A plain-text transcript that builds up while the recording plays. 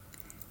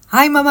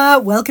Hi Mama,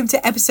 welcome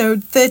to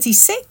episode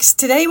 36.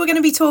 Today we're going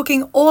to be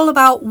talking all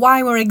about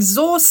why we're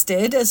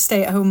exhausted as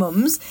stay-at-home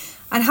mums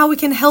and how we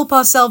can help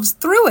ourselves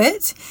through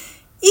it,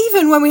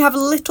 even when we have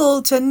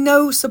little to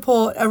no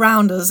support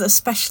around us,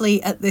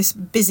 especially at this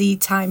busy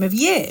time of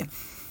year.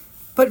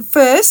 But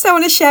first, I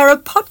want to share a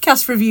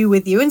podcast review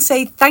with you and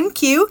say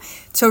thank you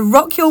to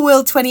Rock Your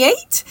World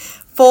 28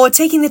 for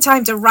taking the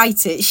time to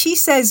write it. She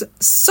says,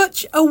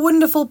 such a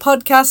wonderful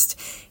podcast,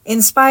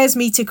 inspires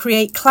me to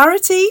create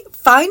clarity,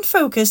 find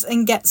focus,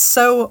 and get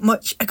so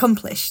much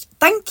accomplished.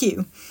 Thank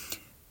you.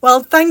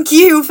 Well, thank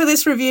you for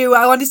this review.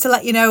 I wanted to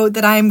let you know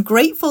that I am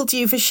grateful to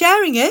you for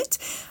sharing it,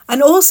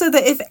 and also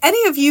that if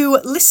any of you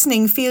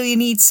listening feel you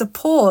need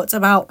support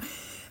about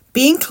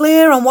being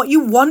clear on what you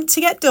want to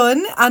get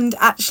done and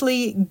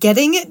actually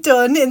getting it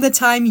done in the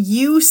time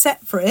you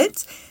set for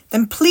it,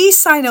 then please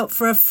sign up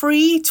for a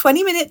free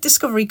 20-minute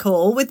discovery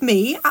call with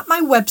me at my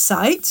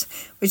website,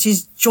 which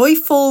is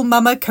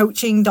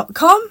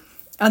joyfulmamacoaching.com.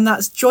 And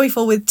that's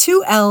joyful with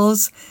 2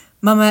 L's.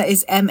 Mama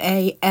is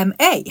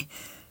M-A-M-A.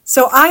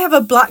 So I have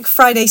a Black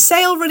Friday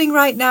sale running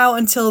right now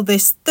until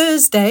this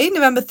Thursday,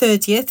 November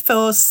 30th,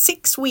 for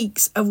 6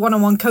 weeks of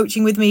one-on-one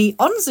coaching with me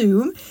on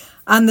Zoom.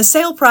 And the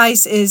sale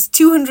price is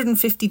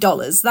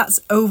 $250. That's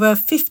over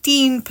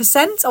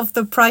 15% of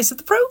the price of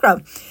the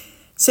program.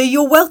 So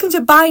you're welcome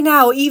to buy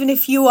now, even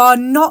if you are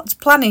not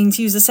planning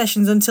to use the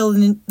sessions until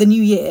the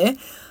new year.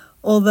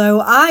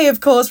 Although I, of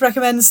course,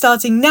 recommend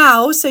starting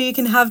now so you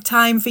can have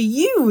time for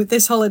you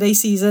this holiday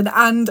season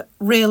and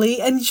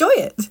really enjoy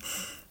it.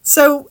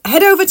 So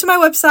head over to my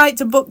website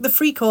to book the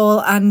free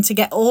call and to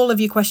get all of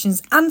your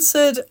questions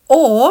answered.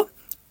 Or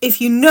if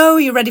you know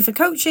you're ready for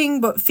coaching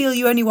but feel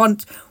you only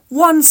want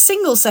one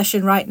single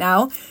session right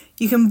now,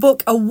 you can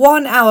book a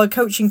 1-hour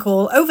coaching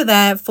call over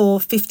there for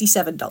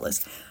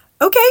 $57.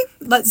 Okay,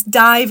 let's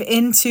dive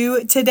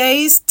into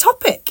today's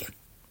topic.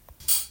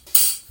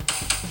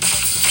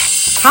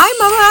 Hi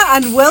Mama,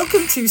 and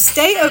welcome to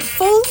Stay at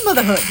Full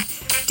Motherhood.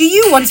 Do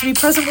you want to be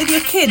present with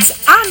your kids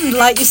and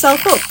light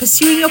yourself up,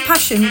 pursuing your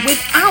passion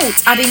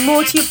without adding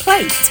more to your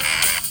plate?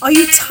 Are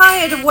you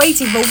tired of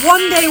waiting for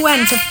one day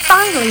when to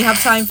finally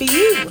have time for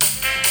you?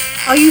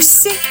 Are you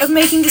sick of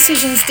making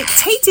decisions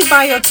dictated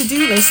by your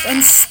to-do list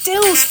and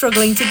still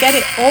struggling to get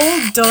it all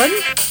done?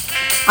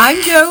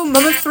 I'm Jo,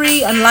 mum of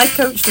 3 and life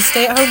coach for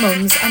stay-at-home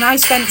mums, and I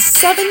spent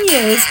 7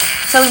 years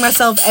telling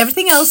myself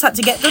everything else had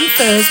to get done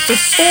first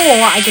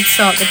before I could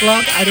start the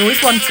blog I'd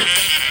always wanted.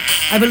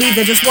 I believed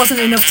there just wasn't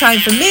enough time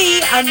for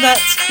me, and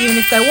that, even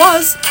if there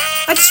was,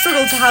 I'd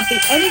struggle to have the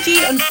energy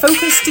and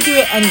focus to do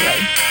it anyway.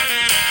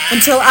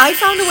 Until I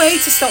found a way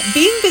to stop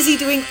being busy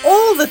doing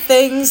all the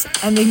things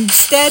and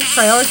instead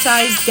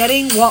prioritise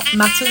getting what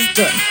matters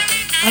done.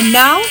 And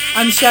now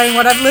I'm sharing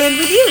what I've learned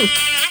with you.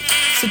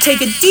 So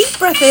take a deep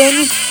breath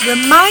in,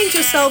 remind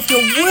yourself you're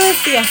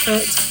worth the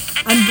effort,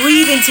 and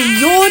breathe into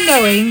your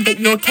knowing that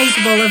you're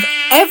capable of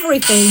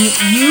everything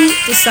you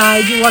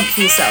decide you want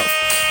for yourself.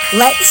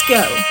 Let's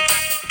go.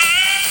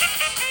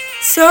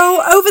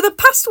 So over the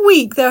past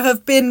week, there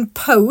have been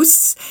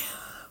posts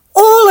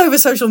all over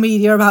social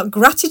media about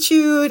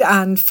gratitude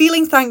and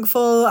feeling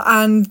thankful,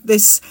 and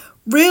this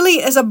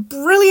really is a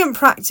brilliant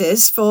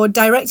practice for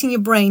directing your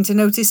brain to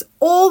notice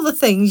all the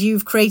things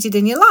you've created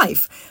in your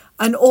life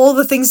and all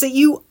the things that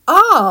you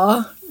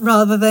are,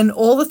 rather than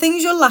all the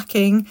things you're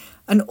lacking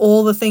and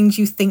all the things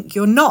you think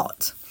you're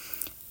not.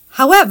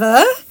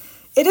 However,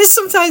 it is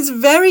sometimes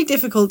very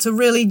difficult to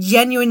really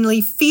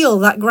genuinely feel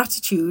that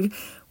gratitude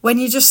when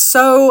you're just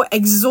so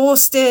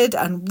exhausted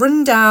and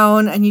run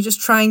down and you're just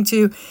trying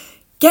to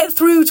get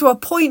through to a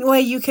point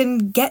where you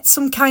can get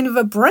some kind of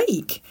a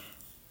break.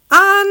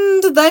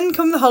 And then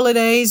come the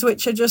holidays,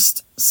 which are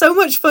just so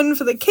much fun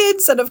for the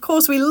kids, and of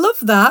course we love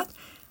that,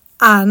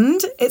 and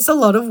it's a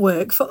lot of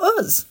work for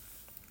us.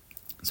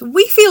 So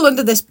we feel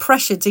under this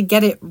pressure to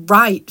get it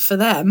right for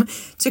them,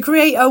 to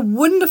create a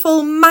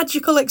wonderful,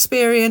 magical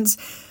experience,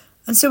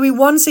 and so we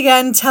once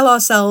again tell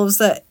ourselves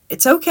that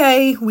it's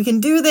okay, we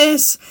can do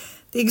this,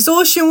 the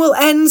exhaustion will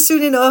end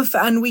soon enough,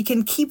 and we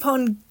can keep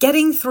on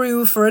getting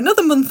through for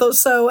another month or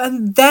so,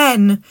 and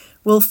then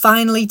we'll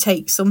finally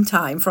take some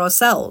time for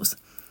ourselves.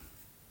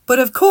 But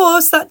of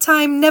course, that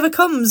time never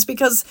comes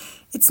because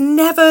it's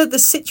never the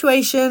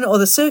situation or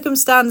the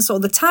circumstance or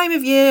the time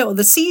of year or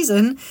the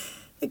season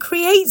that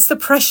creates the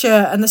pressure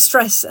and the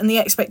stress and the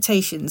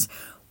expectations.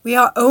 We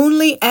are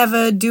only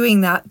ever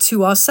doing that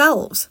to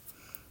ourselves.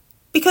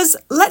 Because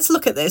let's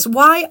look at this.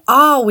 Why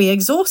are we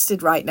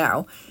exhausted right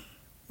now?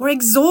 We're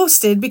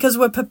exhausted because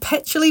we're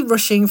perpetually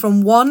rushing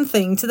from one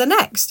thing to the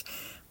next,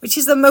 which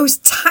is the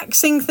most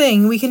taxing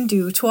thing we can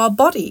do to our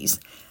bodies.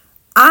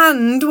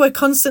 And we're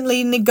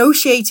constantly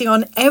negotiating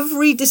on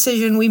every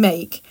decision we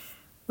make,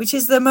 which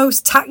is the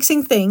most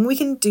taxing thing we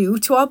can do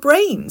to our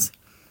brains.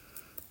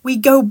 We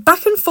go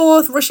back and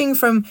forth rushing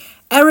from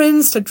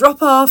errands to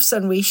drop-offs,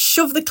 and we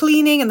shove the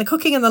cleaning and the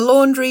cooking and the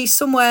laundry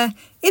somewhere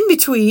in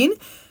between,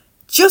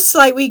 just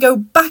like we go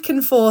back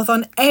and forth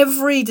on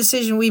every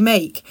decision we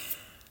make.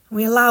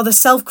 We allow the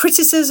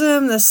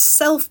self-criticism, the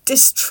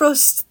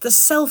self-distrust, the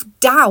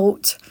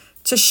self-doubt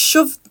to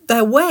shove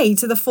their way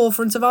to the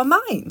forefront of our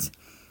mind.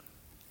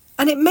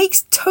 And it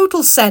makes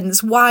total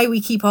sense why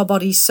we keep our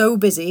bodies so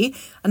busy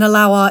and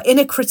allow our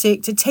inner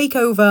critic to take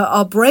over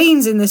our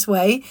brains in this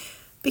way,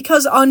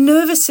 because our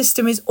nervous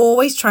system is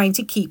always trying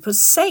to keep us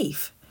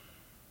safe.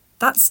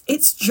 That's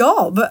its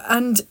job.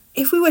 And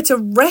if we were to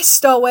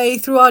rest our way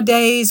through our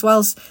days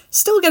whilst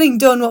still getting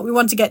done what we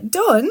want to get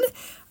done,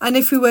 and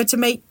if we were to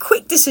make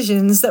quick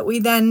decisions that we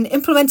then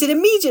implemented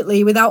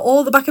immediately without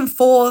all the back and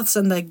forths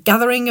and the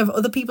gathering of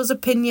other people's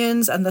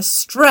opinions and the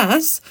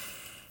stress,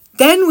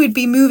 then we'd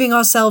be moving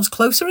ourselves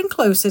closer and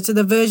closer to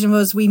the version of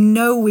us we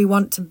know we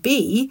want to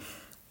be,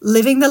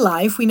 living the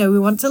life we know we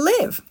want to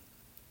live.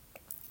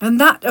 And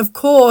that, of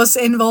course,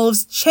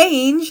 involves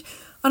change,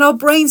 and our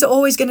brains are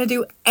always going to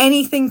do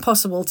anything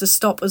possible to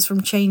stop us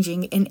from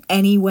changing in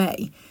any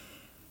way.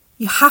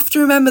 You have to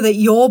remember that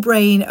your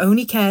brain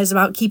only cares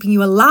about keeping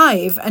you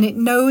alive, and it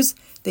knows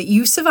that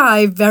you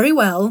survive very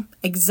well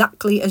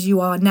exactly as you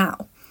are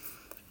now.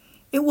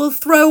 It will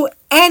throw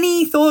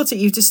any thought at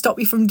you to stop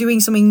you from doing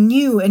something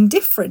new and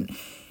different.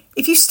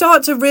 If you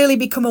start to really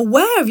become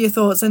aware of your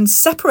thoughts and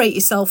separate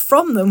yourself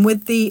from them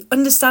with the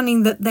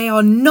understanding that they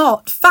are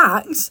not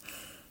facts,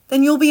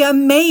 then you'll be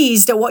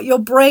amazed at what your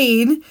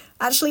brain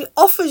actually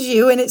offers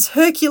you in its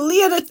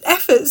Herculean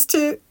efforts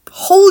to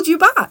hold you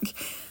back.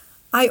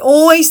 I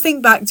always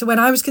think back to when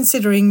I was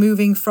considering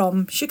moving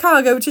from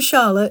Chicago to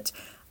Charlotte,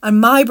 and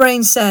my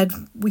brain said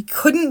we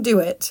couldn't do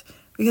it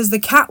because the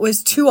cat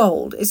was too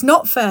old. It's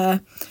not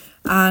fair,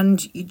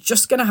 and you're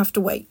just going to have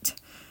to wait.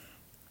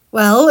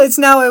 Well, it's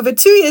now over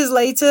 2 years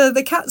later.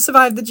 The cat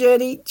survived the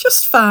journey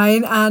just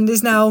fine and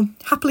is now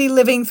happily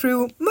living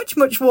through much,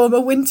 much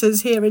warmer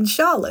winters here in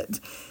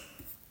Charlotte.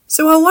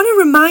 So I want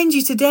to remind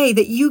you today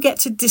that you get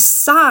to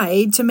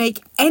decide to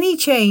make any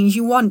change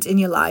you want in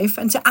your life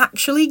and to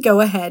actually go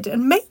ahead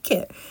and make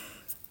it.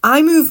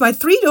 I moved my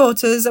 3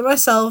 daughters and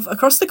myself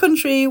across the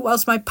country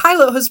whilst my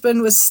pilot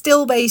husband was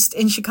still based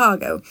in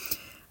Chicago,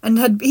 and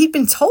he'd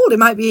been told it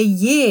might be a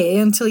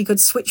year until he could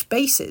switch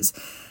bases.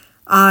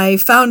 I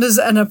found us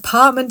an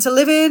apartment to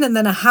live in and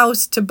then a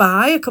house to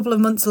buy a couple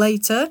of months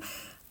later.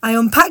 I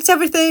unpacked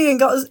everything and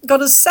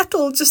got us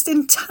settled just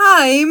in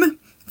time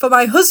for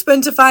my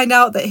husband to find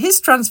out that his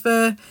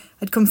transfer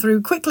had come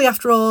through quickly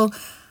after all.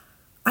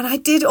 And I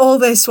did all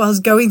this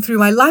whilst going through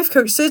my life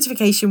coach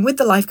certification with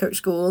the Life Coach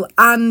School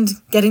and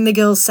getting the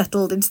girls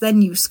settled into their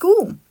new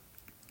school.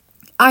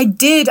 I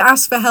did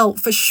ask for help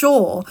for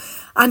sure,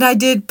 and I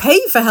did pay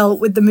for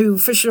help with the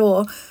move for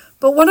sure.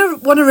 But what I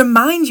want to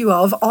remind you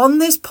of on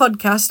this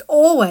podcast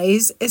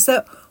always is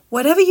that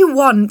whatever you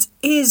want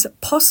is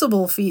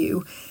possible for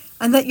you,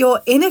 and that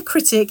your inner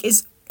critic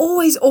is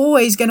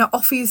always going to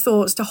offer you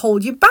thoughts to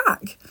hold you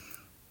back,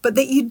 but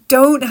that you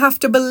don't have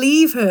to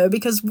believe her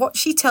because what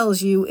she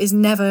tells you is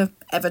never,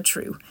 ever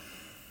true.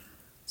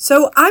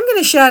 So I'm going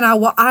to share now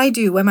what I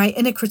do when my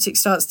inner critic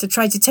starts to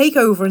try to take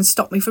over and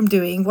stop me from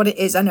doing what it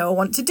is I know I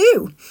want to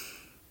do.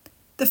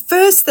 The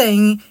first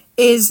thing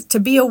is to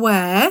be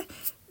aware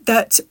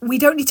that we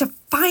don't need to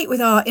fight with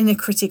our inner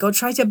critic or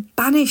try to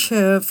banish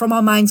her from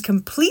our minds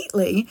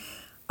completely.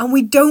 And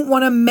we don't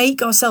want to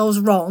make ourselves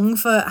wrong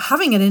for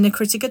having an inner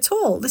critic at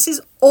all. This is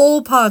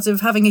all part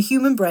of having a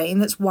human brain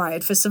that's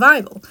wired for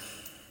survival.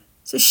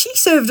 So she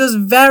served us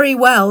very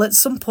well at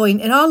some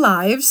point in our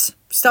lives,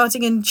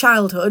 starting in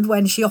childhood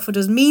when she offered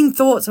us mean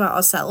thoughts about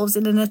ourselves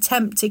in an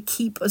attempt to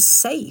keep us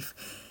safe.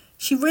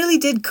 She really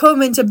did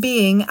come into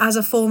being as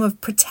a form of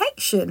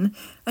protection,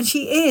 and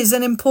she is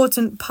an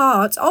important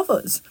part of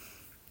us.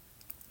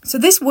 So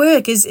this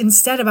work is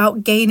instead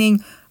about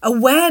gaining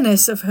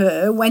awareness of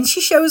her when she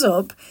shows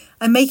up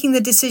and making the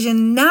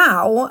decision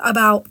now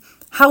about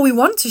how we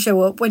want to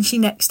show up when she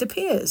next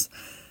appears.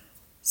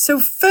 So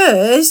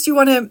first, you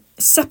want to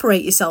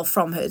separate yourself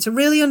from her to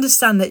really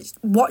understand that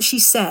what she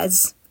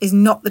says is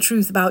not the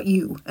truth about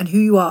you and who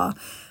you are,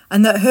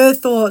 and that her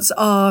thoughts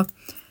are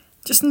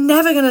just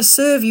never going to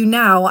serve you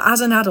now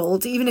as an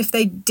adult, even if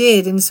they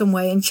did in some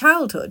way in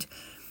childhood.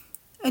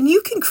 And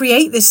you can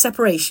create this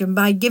separation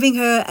by giving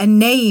her a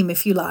name,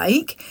 if you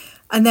like,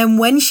 and then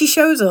when she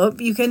shows up,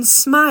 you can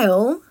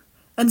smile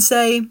and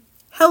say,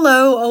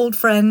 "Hello, old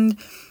friend,"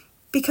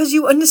 because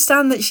you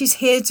understand that she's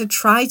here to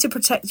try to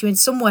protect you in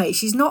some way.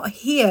 She's not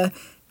here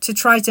to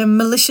try to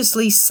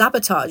maliciously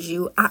sabotage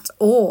you at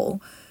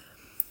all.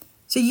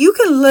 So you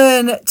can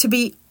learn to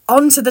be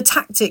onto the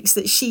tactics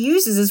that she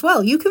uses as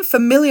well. You can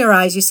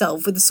familiarize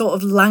yourself with the sort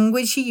of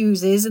language she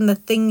uses and the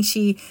things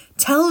she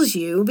tells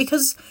you,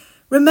 because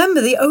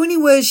remember, the only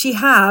words she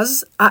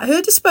has at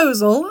her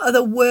disposal are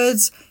the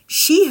words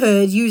she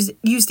heard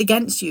used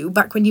against you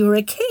back when you were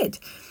a kid.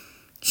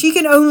 She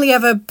can only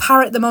ever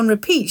parrot them on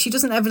repeat. She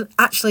doesn't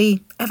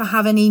ever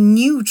have any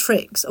new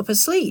tricks up her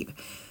sleeve.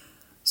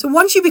 So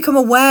once you become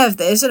aware of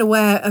this and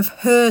aware of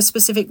her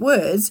specific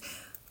words,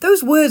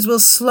 those words will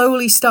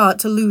slowly start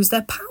to lose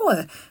their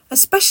power,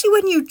 especially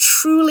when you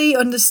truly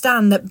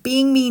understand that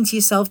being mean to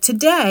yourself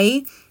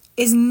today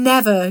is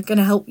never going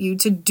to help you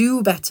to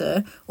do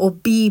better or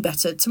be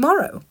better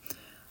tomorrow.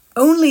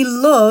 Only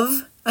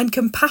love and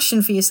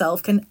compassion for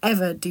yourself can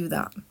ever do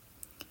that.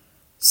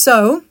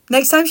 So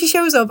next time she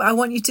shows up, I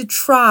want you to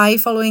try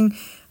following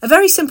a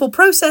very simple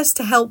process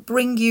to help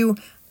bring you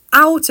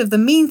out of the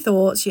mean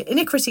thoughts your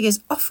inner critic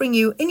is offering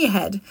you in your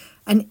head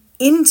and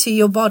into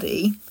your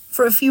body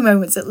for a few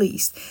moments at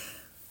least.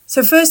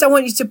 So first, I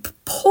want you to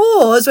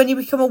pause when you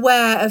become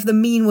aware of the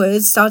mean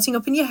words starting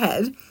up in your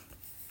head,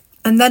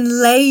 and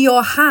then lay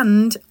your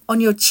hand on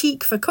your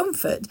cheek for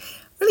comfort.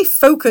 Really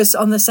focus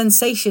on the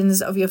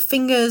sensations of your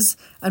fingers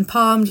and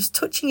palm just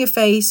touching your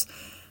face.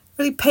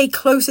 Really pay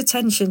close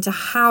attention to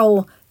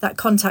how that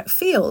contact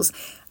feels.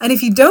 And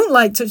if you don't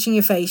like touching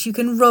your face, you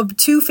can rub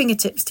 2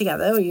 fingertips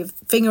together, or your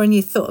finger and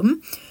your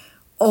thumb,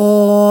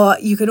 or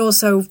you could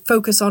also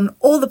focus on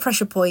all the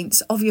pressure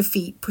points of your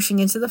feet pushing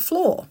into the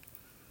floor.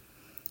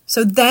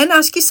 So then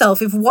ask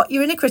yourself if what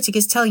your inner critic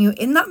is telling you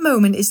in that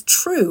moment is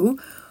true,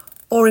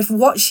 or if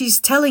what she's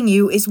telling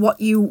you is what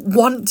you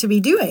want to be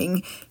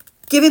doing,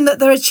 given that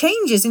there are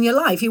changes in your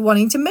life you're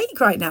wanting to make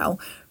right now.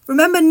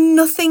 Remember,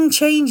 nothing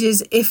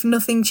changes if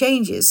nothing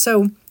changes.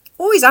 So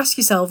always ask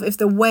yourself if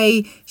the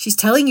way she's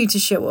telling you to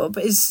show up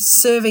is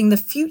serving the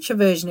future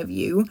version of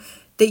you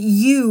that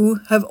you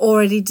have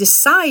already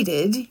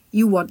decided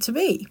you want to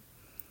be.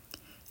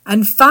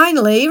 And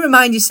finally,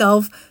 remind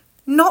yourself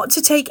not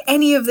to take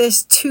any of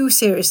this too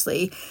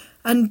seriously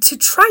and to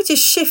try to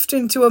shift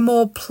into a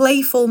more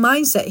playful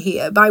mindset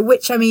here, by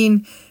which I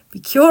mean be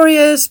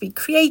curious, be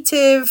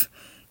creative,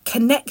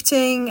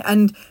 connecting,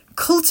 and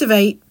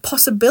cultivate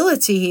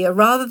possibility here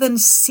rather than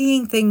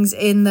seeing things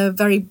in the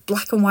very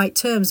black and white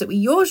terms that we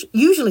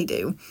usually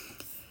do.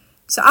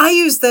 So I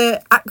use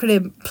the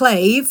acronym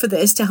PLAY for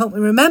this to help me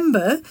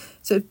remember.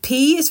 So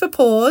P is for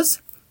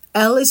pause,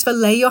 L is for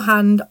lay your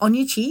hand on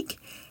your cheek,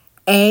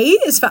 A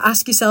is for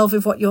ask yourself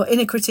if what your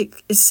inner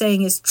critic is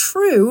saying is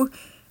true,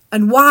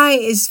 and Y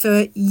is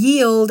for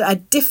yield a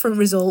different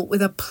result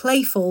with a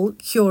playful,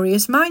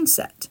 curious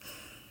mindset.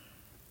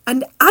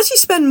 And as you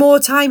spend more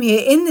time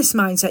here in this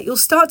mindset, you'll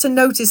start to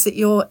notice that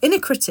your inner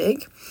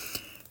critic,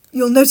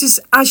 you'll notice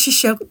as she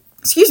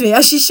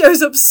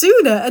shows up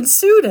sooner and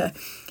sooner.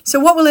 So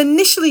what will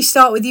initially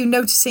start with you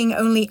noticing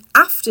only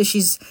after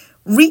she's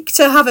wreaked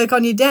her havoc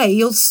on your day,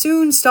 you'll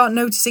soon start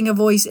noticing a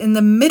voice in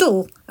the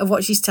middle of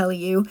what she's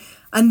telling you,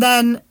 and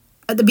then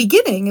at the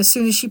beginning as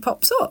soon as she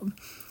pops up.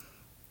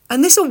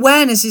 And this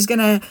awareness is going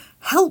to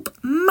help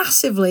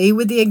massively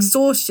with the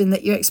exhaustion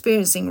that you're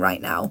experiencing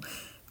right now,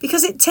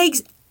 because it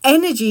takes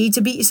energy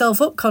to beat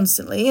yourself up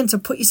constantly and to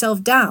put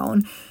yourself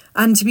down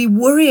and to be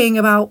worrying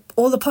about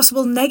all the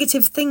possible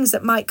negative things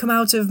that might come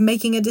out of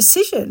making a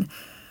decision,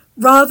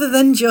 rather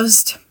than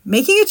just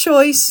making a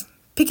choice,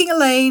 picking a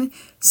lane,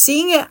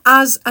 seeing it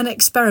as an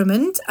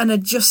experiment and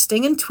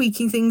adjusting and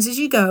tweaking things as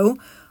you go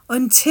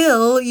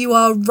until you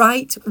are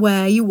right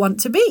where you want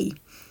to be.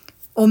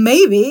 Or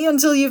maybe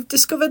until you've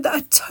discovered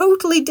that a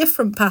totally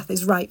different path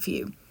is right for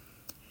you.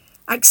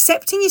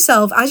 Accepting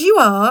yourself as you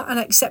are and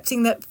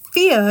accepting that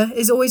fear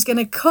is always going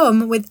to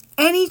come with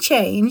any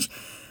change,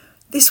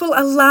 this will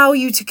allow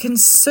you to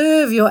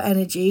conserve your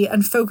energy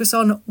and focus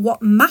on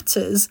what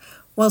matters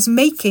whilst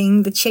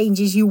making the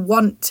changes you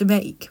want to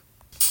make.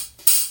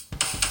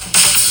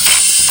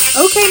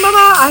 Okay,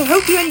 Mama, I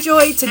hope you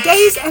enjoyed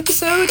today's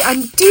episode,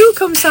 and do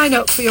come sign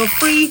up for your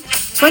free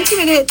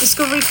 20-minute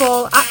discovery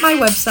call at my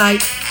website,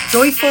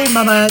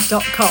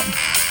 joyfulmama.com.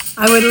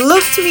 I would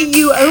love to meet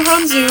you over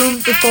on Zoom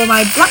before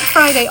my Black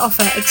Friday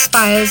offer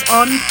expires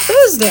on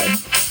Thursday.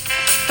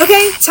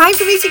 Okay, time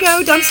for me to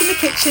go dance in the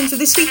kitchen to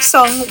this week's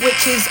song,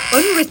 which is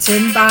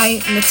Unwritten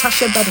by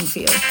Natasha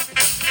Bedingfield.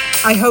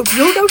 I hope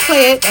you'll go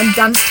play it and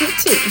dance to it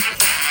too.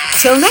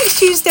 Till next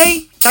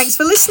Tuesday, thanks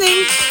for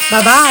listening.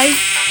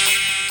 Bye-bye.